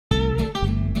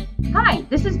Hi,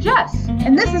 this is Jess.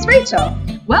 And this is Rachel.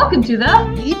 Welcome to the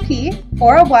EP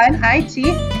 401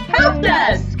 IT Help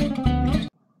Desk.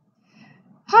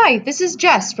 Hi, this is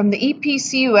Jess from the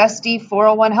EPCUSD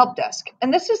 401 Help Desk,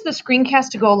 and this is the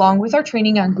screencast to go along with our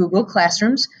training on Google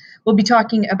Classrooms. We'll be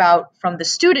talking about, from the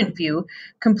student view,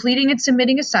 completing and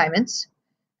submitting assignments,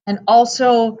 and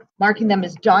also marking them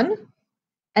as done,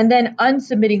 and then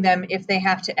unsubmitting them if they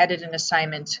have to edit an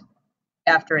assignment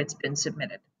after it's been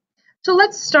submitted. So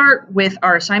let's start with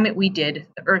our assignment we did,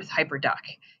 the Earth HyperDoc.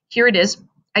 Here it is.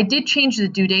 I did change the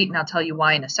due date, and I'll tell you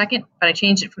why in a second, but I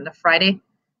changed it from the Friday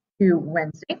to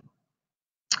Wednesday.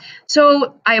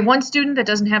 So I have one student that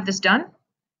doesn't have this done,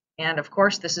 and of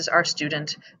course this is our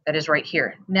student that is right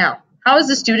here. Now, how does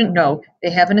the student know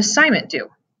they have an assignment due?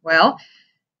 Well,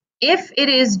 if it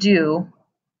is due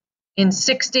in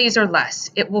 6 days or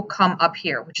less, it will come up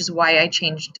here, which is why I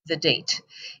changed the date.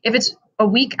 If it's a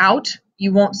week out,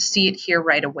 you won't see it here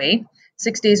right away.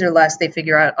 6 days or less, they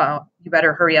figure out, you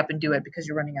better hurry up and do it because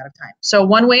you're running out of time. So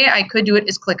one way I could do it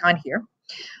is click on here.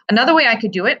 Another way I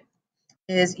could do it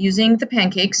is using the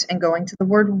pancakes and going to the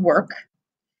word work.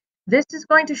 This is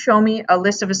going to show me a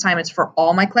list of assignments for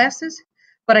all my classes,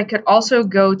 but I could also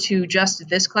go to just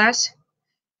this class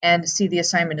and see the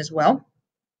assignment as well.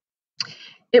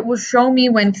 It will show me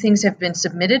when things have been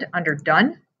submitted under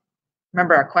done.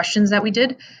 Remember our questions that we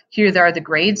did? Here there are the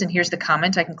grades, and here's the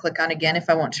comment I can click on again if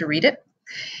I want to read it.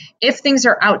 If things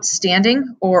are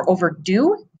outstanding or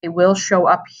overdue, they will show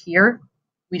up here.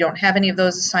 We don't have any of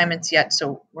those assignments yet,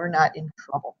 so we're not in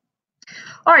trouble.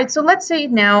 All right, so let's say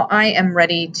now I am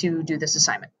ready to do this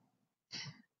assignment.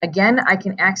 Again, I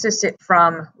can access it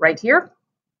from right here,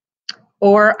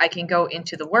 or I can go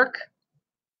into the work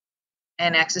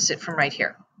and access it from right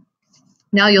here.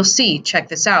 Now you'll see, check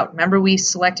this out. Remember we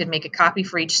selected make a copy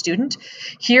for each student.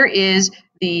 Here is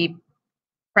the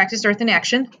Practice Earth in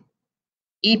Action,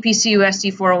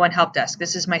 EPCUSD 401 Help Desk.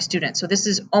 This is my student, so this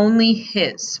is only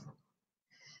his.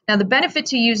 Now the benefit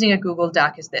to using a Google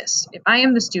Doc is this. If I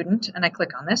am the student and I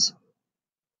click on this,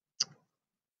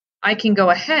 I can go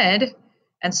ahead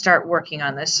and start working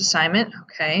on this assignment.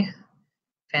 Okay,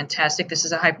 fantastic. This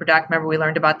is a HyperDoc. Remember we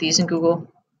learned about these in Google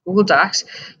Docs.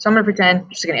 So I'm going to pretend,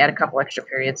 just going to add a couple extra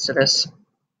periods to this.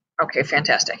 Okay,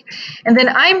 fantastic. And then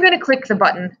I'm going to click the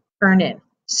button Turn In.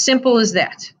 Simple as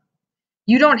that.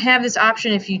 You don't have this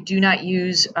option if you do not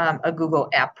use a Google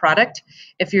app product.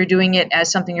 If you're doing it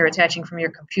as something you're attaching from your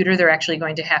computer, they're actually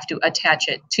going to have to attach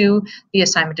it to the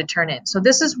assignment to turn in. So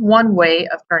this is one way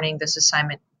of turning this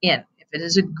assignment in, if it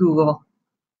is a Google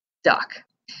Doc.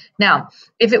 Now,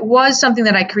 if it was something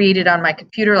that I created on my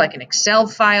computer, like an Excel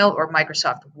file or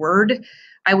Microsoft Word,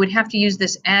 I would have to use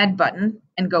this Add button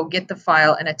and go get the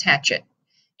file and attach it.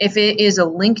 If it is a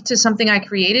link to something I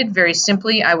created, very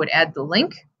simply, I would add the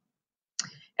link.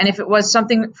 And if it was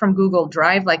something from Google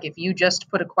Drive, like if you just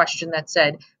put a question that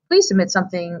said, please submit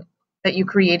something that you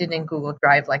created in Google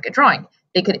Drive, like a drawing,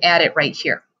 they could add it right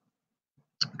here.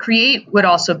 Create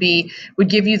would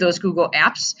give you those Google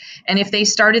apps, and if they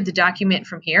started the document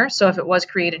from here, so if it was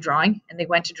create a drawing and they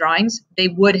went to drawings, they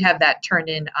would have that turned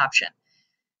in option.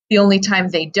 The only time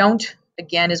they don't,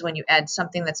 again, is when you add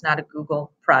something that's not a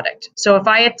Google product. So if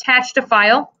I attached a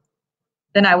file,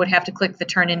 then I would have to click the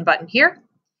turn in button here.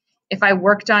 If I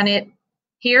worked on it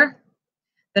here,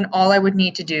 then all I would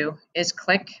need to do is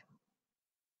click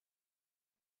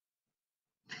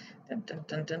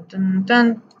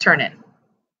turn in.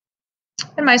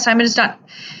 And my assignment is done.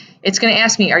 It's going to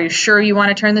ask me, are you sure you want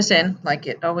to turn this in? Like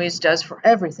it always does for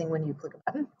everything when you click a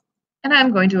button. And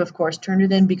I'm going to, of course, turn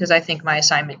it in because I think my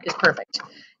assignment is perfect.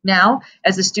 Now,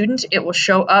 as a student, it will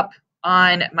show up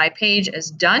on my page as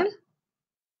done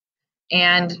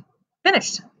and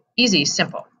finished. Easy,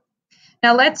 simple.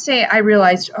 Now, let's say I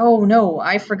realized, oh no,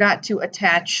 I forgot to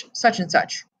attach such and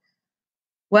such.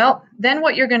 Well, then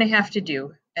what you're going to have to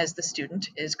do as the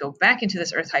student is go back into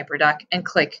this Earth HyperDoc and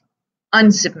click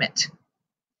Unsubmit.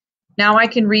 Now I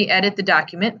can re-edit the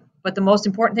document, but the most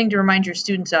important thing to remind your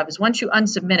students of is once you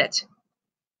unsubmit it,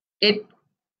 it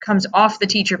comes off the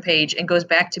teacher page and goes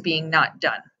back to being not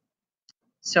done.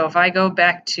 So if I go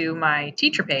back to my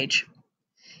teacher page,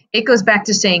 it goes back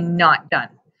to saying not done.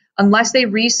 Unless they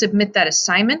resubmit that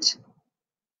assignment,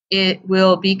 it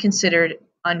will be considered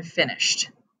unfinished.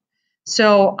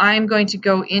 So I'm going to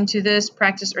go into this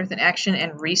Practice Earth in Action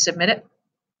and resubmit it.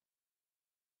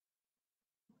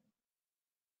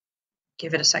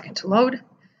 Give it a second to load,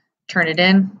 turn it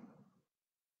in,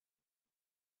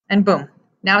 and boom,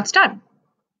 now it's done.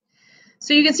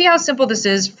 So you can see how simple this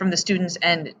is from the student's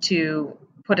end to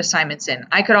put assignments in.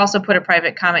 I could also put a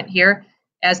private comment here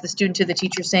as the student to the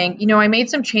teacher saying, you know, I made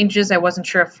some changes. I wasn't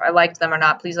sure if I liked them or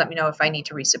not. Please let me know if I need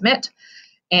to resubmit.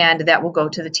 And that will go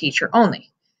to the teacher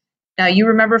only. Now, you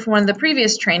remember from one of the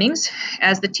previous trainings,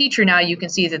 as the teacher now, you can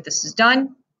see that this is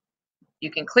done.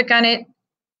 You can click on it,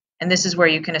 and this is where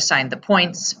you can assign the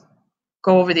points,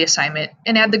 go over the assignment,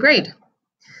 and add the grade.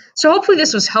 So hopefully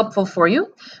this was helpful for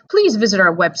you. Please visit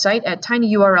our website at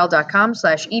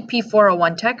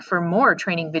tinyurl.com/EP401tech for more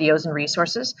training videos and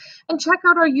resources, and check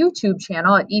out our YouTube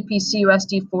channel at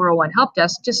EPCUSD 401 Help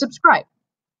Desk to subscribe.